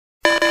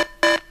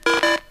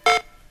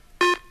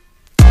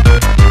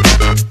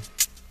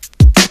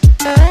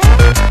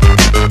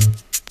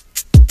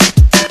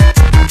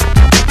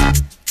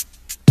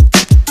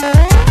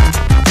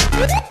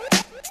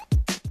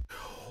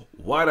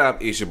What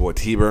up? It's your boy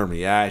T-Burn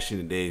reaction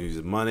today.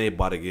 Music Monday.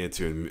 About to get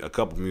into a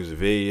couple music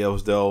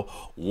videos though.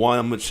 One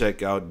I'm gonna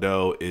check out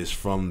though is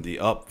from the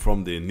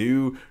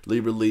newly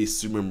released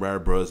Super Mario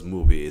Bros.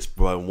 Movie. It's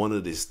by one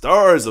of the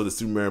stars of the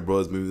Super Mario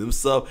Bros. Movie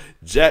himself,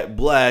 Jack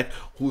Black,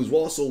 who's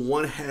also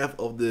one half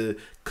of the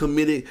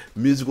comedic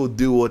musical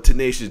duo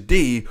Tenacious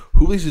D,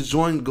 who released a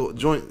joint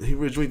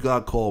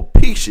called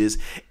Peaches,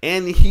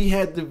 and he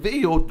had the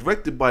video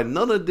directed by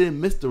none other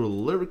than Mr.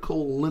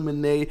 Lyrical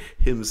Lemonade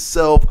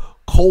himself,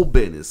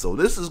 Bennett. So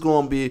this is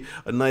going to be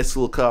a nice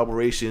little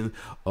collaboration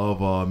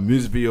of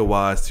music video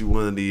wise to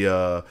one of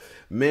the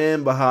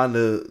men behind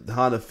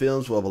the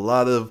films who have a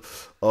lot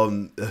of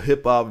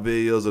hip hop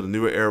videos of the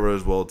newer era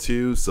as well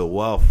too. So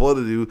without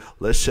further ado,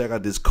 let's check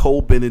out this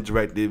Bennett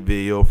directed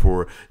video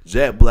for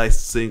Jack Black's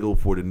single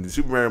for the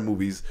Super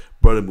Mario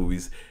Brother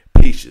movies,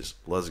 Peaches.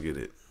 Let's get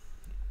it.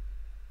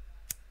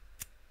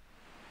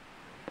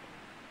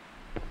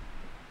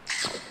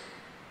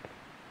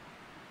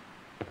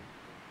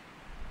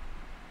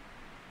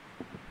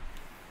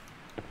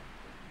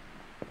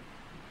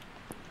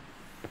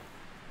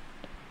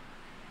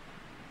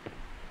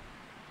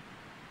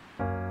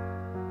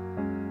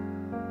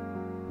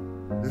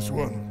 This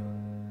one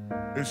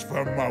is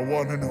from my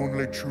one and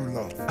only true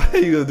love.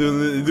 You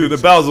gonna do the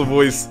Bowser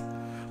voice,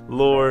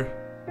 Lord.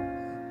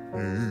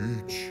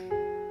 Peach,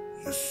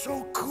 you're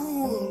so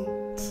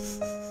cool.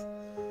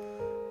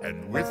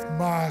 And with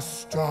my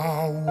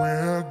star,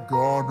 we're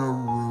gonna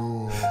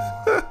rule.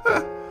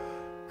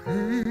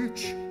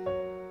 Peach,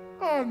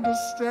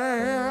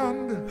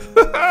 understand.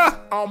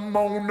 I'm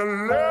gonna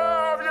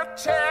love you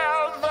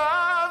till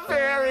the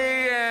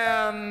very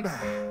end.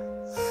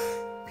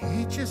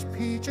 Peaches,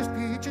 peaches,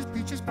 peaches,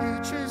 peaches,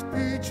 peaches,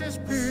 peaches,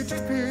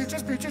 peaches,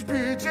 peaches, peaches,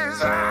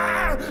 peaches.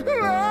 I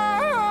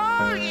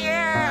love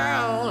you.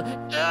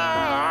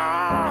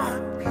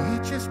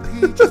 Peaches,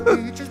 peaches,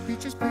 peaches,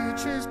 peaches,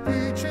 peaches,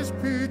 peaches,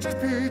 peaches,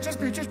 peaches,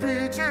 peaches,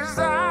 peaches.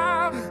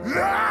 I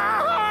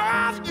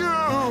love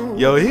you.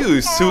 Yo, he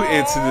was too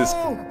into this.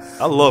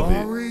 I love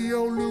it.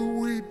 Mario,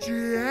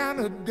 Luigi, and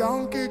a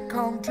Donkey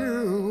Kong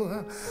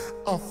too.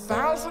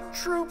 1,000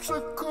 troops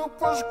of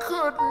Koopas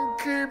couldn't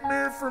keep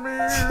me from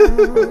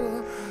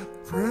you.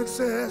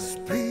 Princess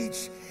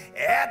Peach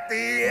at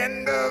the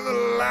end of the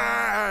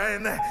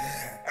line.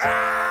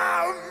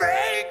 I'll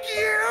make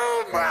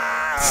you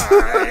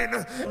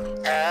mine.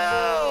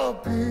 Oh,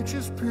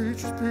 peaches,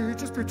 peaches,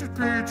 peaches, peaches,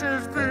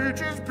 peaches,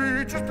 peaches,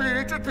 peaches,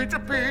 peaches,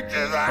 peaches,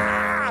 peaches.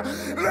 I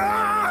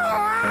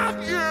love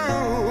you.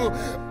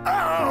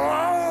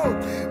 Oh,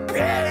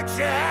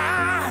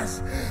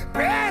 peaches,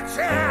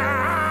 peaches.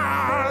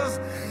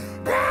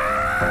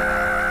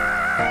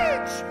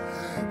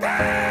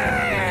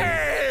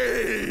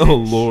 Oh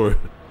Lord.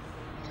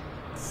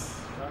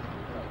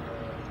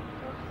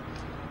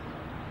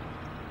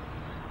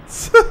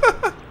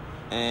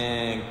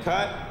 And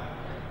cut.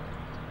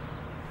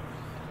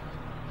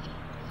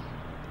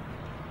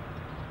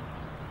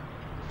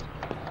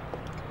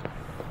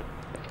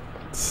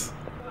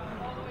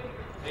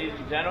 Ladies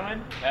and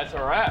gentlemen, that's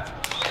a wrap.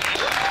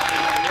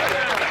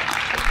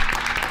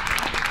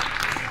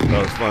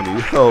 That was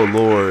funny. Oh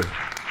Lord.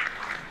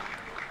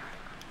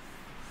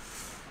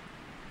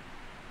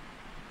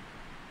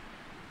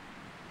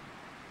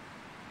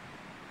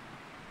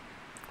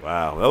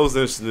 Wow, that was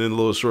an interesting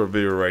little short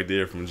video right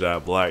there from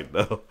Jack Black,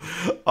 though.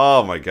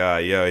 Oh my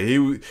God, yeah,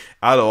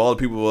 out of all the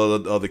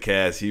people of the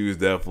cast, he was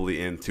definitely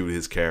into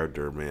his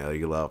character, man.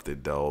 He loved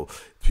it, though.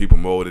 People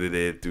promoted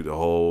it through the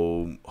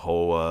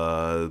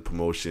whole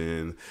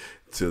promotion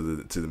to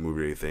the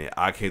movie and everything.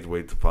 I can't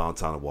wait to find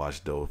time to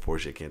watch, though.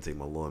 Unfortunately, I can't take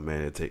my little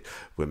man to take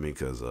with me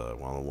because I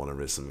don't want to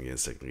risk him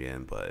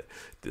again. But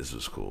this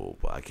was cool.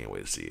 But I can't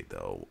wait to see it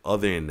though.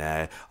 Other than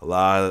that,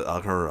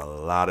 I've heard a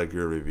lot of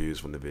good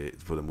reviews for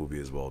the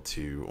movie as well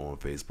too on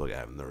Facebook. I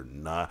have heard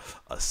not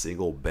a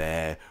single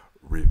bad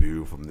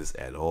review from this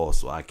at all,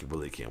 so I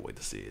really can't wait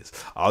to see this.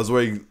 I was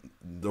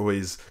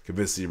always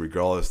convinced to see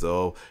regardless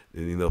though,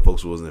 and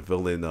folks wasn't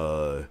feeling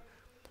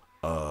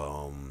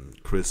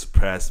Chris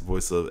Pratt's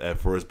voice at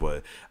first,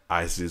 but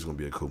I see it's gonna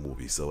be a cool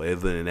movie. So other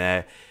than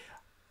that,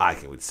 I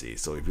can't wait to see it.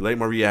 So if you like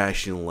my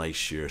reaction, like,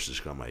 share,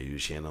 subscribe to my YouTube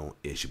channel.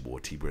 It's your boy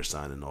T-Bird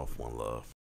signing off. One love.